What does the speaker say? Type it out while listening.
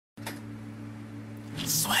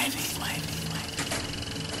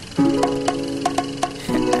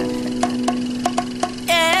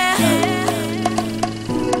Yeah.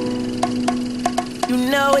 You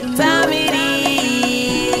know what time it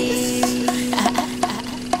is.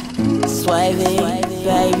 Swavy,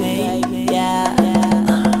 baby, yeah.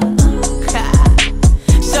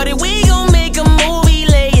 Shorty, we gon' make a movie,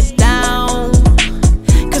 lay it down.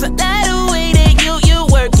 Cause I like the way that you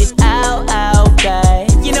work it out, okay.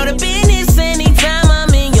 You know the business anytime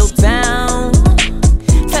I'm in your town.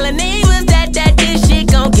 Telling neighbors that this shit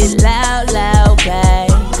gon' get loud, okay.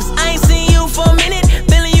 Cause I ain't seen you for a minute.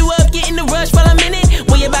 Filling you up, getting the rush while I'm in it.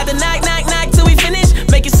 When you about to knock till we finish.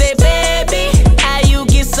 Make it say, baby, how you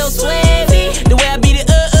get so sweaty. The way I beat it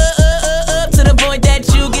up to the point that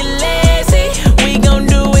you get lazy. We gon'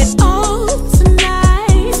 do it all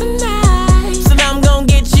tonight. So I'm gon'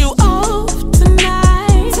 get you off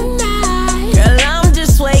tonight. Girl, I'm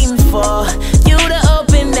just waiting for you to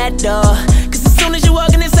open that door. Cause as soon as you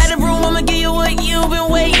walk inside the room, I'ma give you what you've been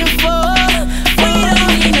waiting for. We don't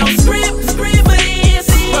need no script for this.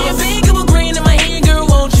 I'ma big couple green in my hand, girl,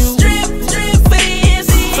 won't you strip for this?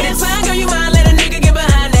 For the time, girl, you mind, let a nigga get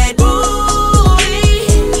behind that booty.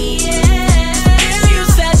 Yeah, girl, you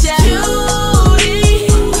such a cutie.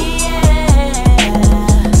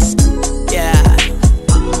 Yeah,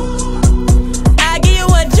 I give you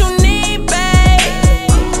what you need, babe.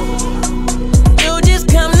 You just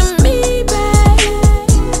come to me,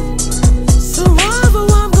 babe. Survival,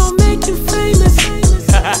 I'm gon' make you famous.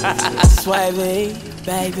 Swavy,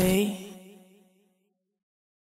 baby.